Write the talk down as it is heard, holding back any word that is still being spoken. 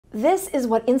This is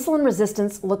what insulin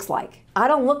resistance looks like. I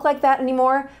don't look like that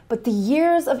anymore, but the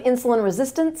years of insulin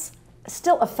resistance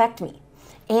still affect me,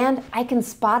 and I can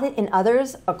spot it in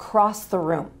others across the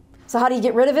room. So how do you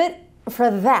get rid of it? For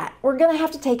that, we're gonna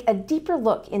have to take a deeper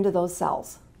look into those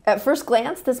cells. At first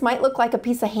glance, this might look like a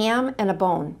piece of ham and a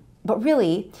bone, but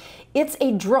really, it's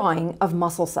a drawing of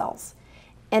muscle cells.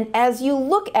 And as you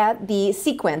look at the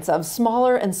sequence of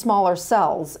smaller and smaller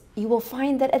cells, you will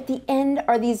find that at the end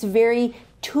are these very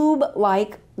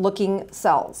tube-like looking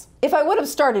cells. If I would have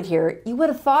started here, you would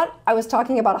have thought I was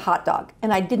talking about a hot dog,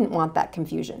 and I didn't want that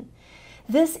confusion.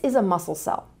 This is a muscle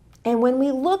cell. And when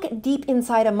we look deep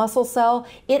inside a muscle cell,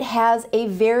 it has a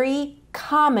very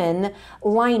common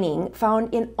lining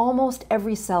found in almost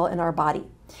every cell in our body.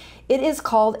 It is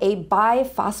called a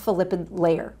biphospholipid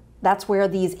layer. That's where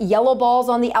these yellow balls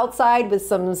on the outside with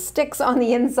some sticks on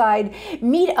the inside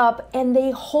meet up, and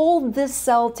they hold this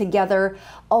cell together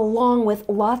along with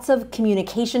lots of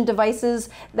communication devices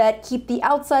that keep the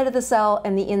outside of the cell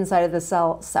and the inside of the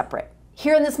cell separate.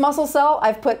 Here in this muscle cell,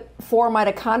 I've put 4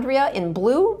 mitochondria in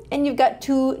blue, and you've got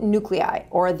 2 nuclei,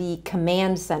 or the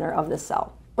command center of the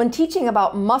cell. When teaching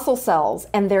about muscle cells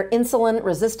and their insulin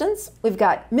resistance, we've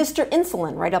got Mr.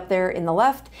 Insulin right up there in the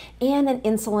left and an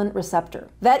insulin receptor.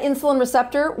 That insulin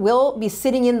receptor will be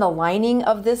sitting in the lining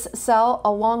of this cell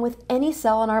along with any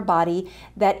cell in our body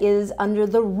that is under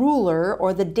the ruler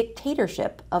or the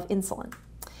dictatorship of insulin.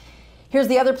 Here's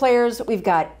the other players. We've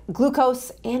got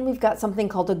glucose and we've got something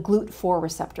called a GLUT4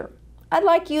 receptor. I'd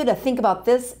like you to think about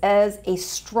this as a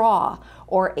straw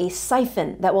or a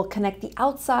siphon that will connect the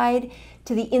outside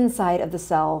to the inside of the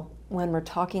cell when we're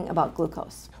talking about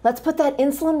glucose. Let's put that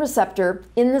insulin receptor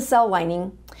in the cell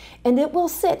lining, and it will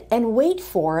sit and wait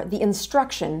for the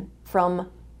instruction from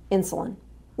insulin.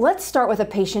 Let's start with a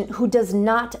patient who does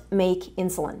not make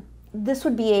insulin. This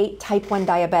would be a type 1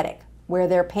 diabetic, where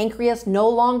their pancreas no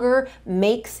longer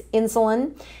makes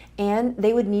insulin, and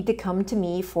they would need to come to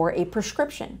me for a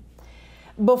prescription.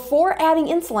 Before adding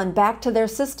insulin back to their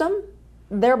system,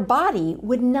 their body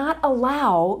would not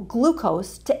allow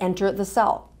glucose to enter the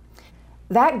cell.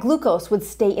 That glucose would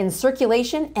stay in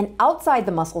circulation and outside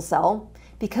the muscle cell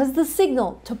because the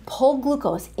signal to pull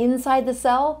glucose inside the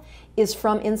cell is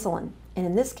from insulin. And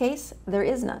in this case, there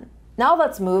is none. Now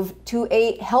let's move to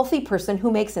a healthy person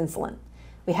who makes insulin.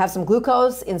 We have some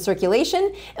glucose in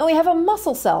circulation, and we have a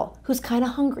muscle cell who's kind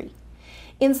of hungry.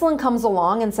 Insulin comes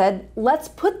along and said, let's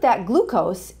put that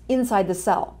glucose inside the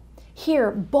cell.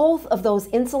 Here, both of those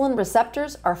insulin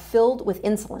receptors are filled with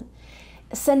insulin,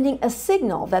 sending a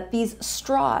signal that these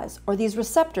straws or these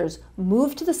receptors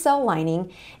move to the cell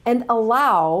lining and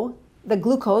allow the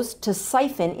glucose to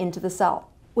siphon into the cell.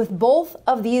 With both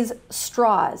of these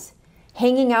straws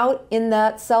hanging out in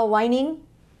that cell lining,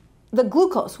 the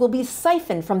glucose will be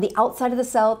siphoned from the outside of the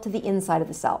cell to the inside of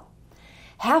the cell.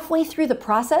 Halfway through the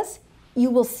process, you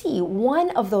will see one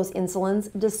of those insulins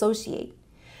dissociate.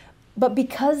 But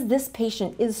because this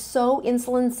patient is so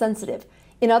insulin sensitive,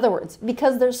 in other words,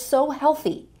 because they're so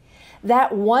healthy,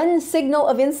 that one signal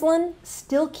of insulin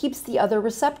still keeps the other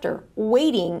receptor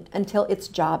waiting until its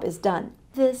job is done.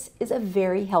 This is a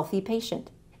very healthy patient.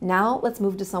 Now let's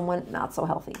move to someone not so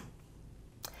healthy.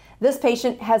 This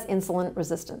patient has insulin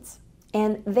resistance,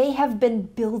 and they have been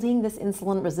building this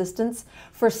insulin resistance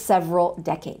for several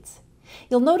decades.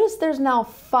 You'll notice there's now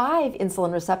 5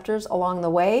 insulin receptors along the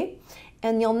way,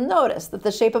 and you'll notice that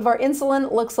the shape of our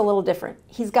insulin looks a little different.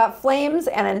 He's got flames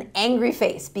and an angry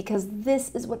face because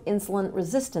this is what insulin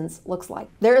resistance looks like.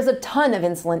 There is a ton of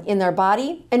insulin in their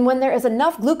body, and when there is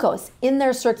enough glucose in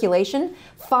their circulation,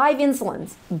 5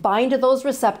 insulins bind to those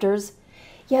receptors,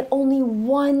 yet only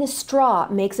one straw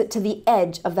makes it to the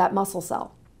edge of that muscle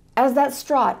cell. As that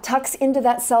straw tucks into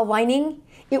that cell lining,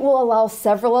 it will allow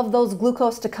several of those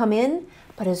glucose to come in,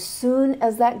 but as soon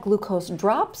as that glucose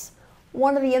drops,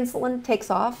 one of the insulin takes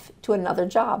off to another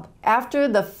job. After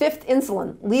the 5th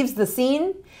insulin leaves the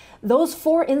scene, those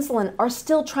 4 insulin are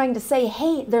still trying to say,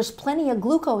 hey, there's plenty of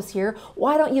glucose here,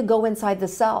 why don't you go inside the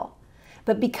cell?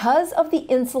 But because of the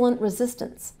insulin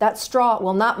resistance, that straw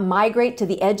will not migrate to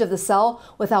the edge of the cell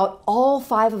without all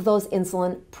 5 of those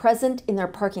insulin present in their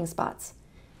parking spots.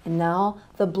 And now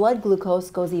the blood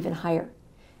glucose goes even higher.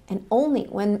 And only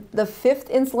when the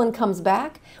 5th insulin comes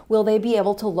back will they be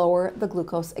able to lower the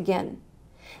glucose again.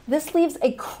 This leaves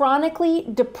a chronically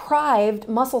deprived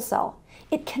muscle cell.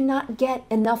 It cannot get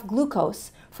enough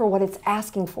glucose for what it's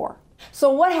asking for.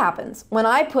 So what happens when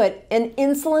I put an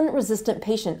insulin-resistant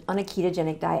patient on a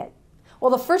ketogenic diet? Well,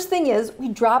 the first thing is we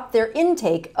drop their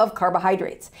intake of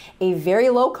carbohydrates, a very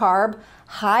low-carb,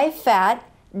 high-fat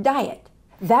diet.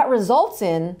 That results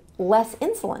in less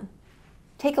insulin.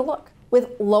 Take a look.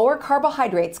 With lower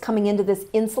carbohydrates coming into this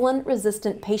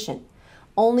insulin-resistant patient,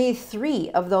 only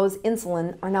 3 of those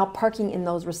insulin are now parking in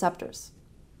those receptors.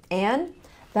 And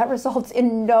that results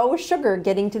in no sugar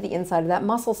getting to the inside of that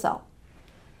muscle cell.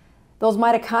 Those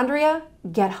mitochondria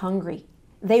get hungry.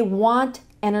 They want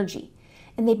energy.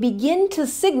 And they begin to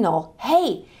signal,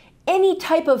 hey, any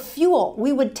type of fuel,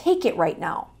 we would take it right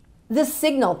now. This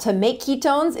signal to make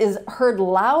ketones is heard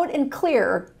loud and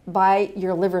clear by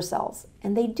your liver cells.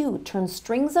 And they do turn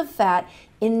strings of fat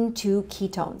into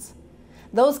ketones.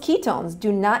 Those ketones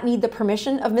do not need the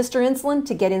permission of Mr. Insulin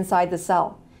to get inside the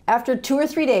cell. After 2 or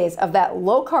 3 days of that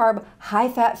low-carb,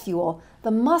 high-fat fuel,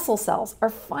 the muscle cells are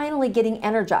finally getting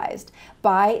energized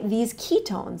by these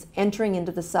ketones entering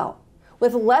into the cell.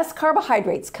 With less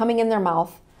carbohydrates coming in their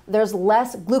mouth, there's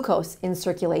less glucose in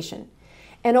circulation.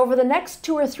 And over the next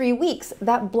 2 or 3 weeks,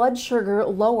 that blood sugar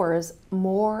lowers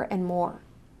more and more.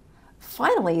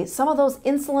 Finally, some of those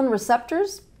insulin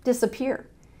receptors disappear.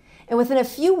 And within a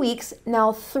few weeks,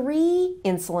 now 3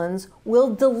 insulins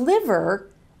will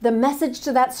deliver the message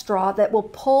to that straw that will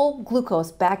pull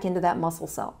glucose back into that muscle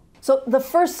cell. So the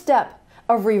first step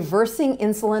of reversing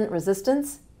insulin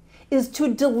resistance is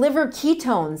to deliver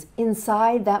ketones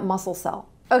inside that muscle cell.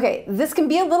 Okay, this can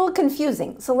be a little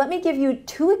confusing, so let me give you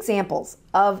 2 examples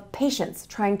of patients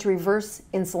trying to reverse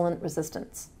insulin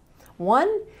resistance.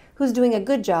 One who's doing a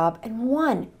good job and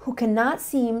one who cannot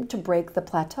seem to break the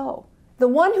plateau. The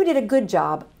one who did a good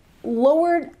job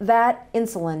lowered that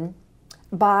insulin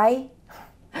by,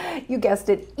 you guessed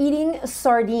it, eating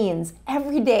sardines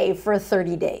every day for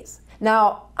 30 days.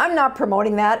 Now, I'm not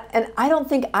promoting that, and I don't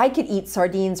think I could eat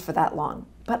sardines for that long.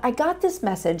 But I got this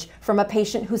message from a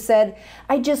patient who said,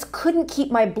 I just couldn't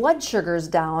keep my blood sugars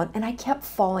down and I kept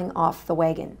falling off the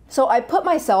wagon. So I put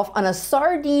myself on a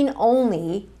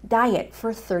sardine-only diet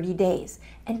for 30 days.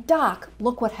 And doc,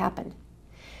 look what happened.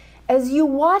 As you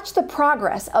watch the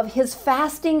progress of his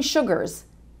fasting sugars,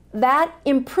 that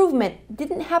improvement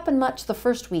didn't happen much the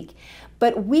first week,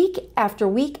 but week after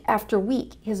week after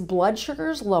week, his blood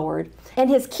sugars lowered and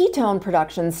his ketone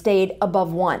production stayed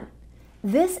above 1.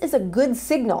 This is a good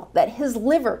signal that his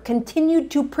liver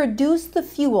continued to produce the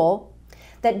fuel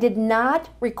that did not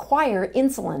require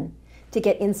insulin to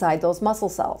get inside those muscle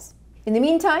cells. In the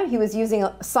meantime, he was using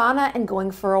a sauna and going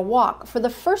for a walk for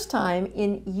the first time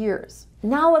in years.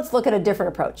 Now let's look at a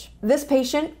different approach. This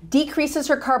patient decreases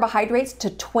her carbohydrates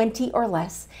to 20 or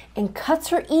less and cuts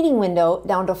her eating window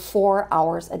down to 4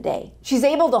 hours a day. She's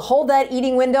able to hold that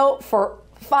eating window for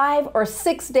 5 or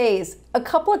 6 days. A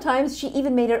couple of times she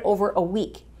even made it over a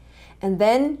week. And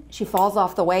then she falls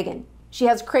off the wagon. She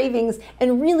has cravings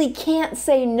and really can't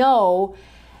say no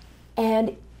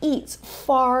and eats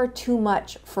far too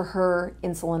much for her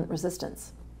insulin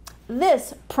resistance.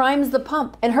 This primes the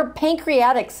pump and her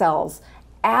pancreatic cells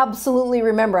absolutely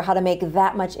remember how to make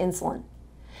that much insulin.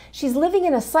 She's living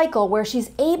in a cycle where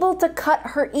she's able to cut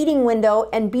her eating window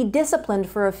and be disciplined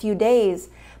for a few days,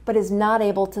 but is not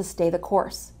able to stay the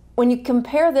course. When you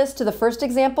compare this to the first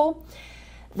example,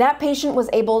 that patient was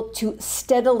able to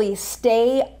steadily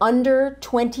stay under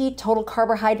 20 total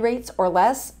carbohydrates or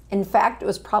less. In fact, it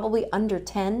was probably under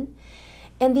 10.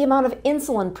 And the amount of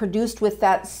insulin produced with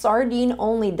that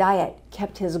sardine-only diet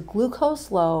kept his glucose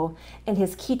low and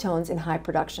his ketones in high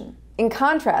production. In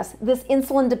contrast, this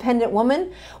insulin-dependent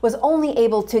woman was only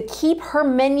able to keep her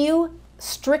menu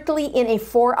strictly in a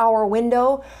 4-hour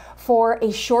window for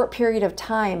a short period of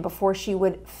time before she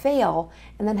would fail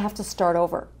and then have to start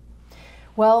over.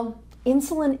 Well,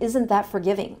 insulin isn't that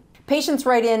forgiving. Patients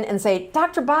write in and say,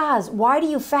 Dr. Boz, why do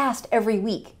you fast every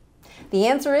week? The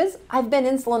answer is, I've been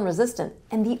insulin resistant,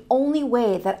 and the only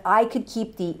way that I could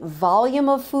keep the volume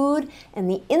of food and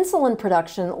the insulin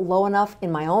production low enough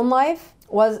in my own life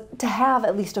was to have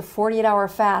at least a 48-hour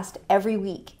fast every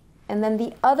week. And then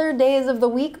the other days of the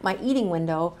week, my eating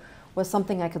window was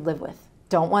something I could live with.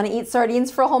 Don't want to eat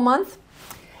sardines for a whole month?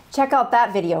 Check out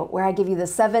that video where I give you the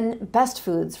 7 best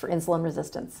foods for insulin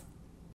resistance.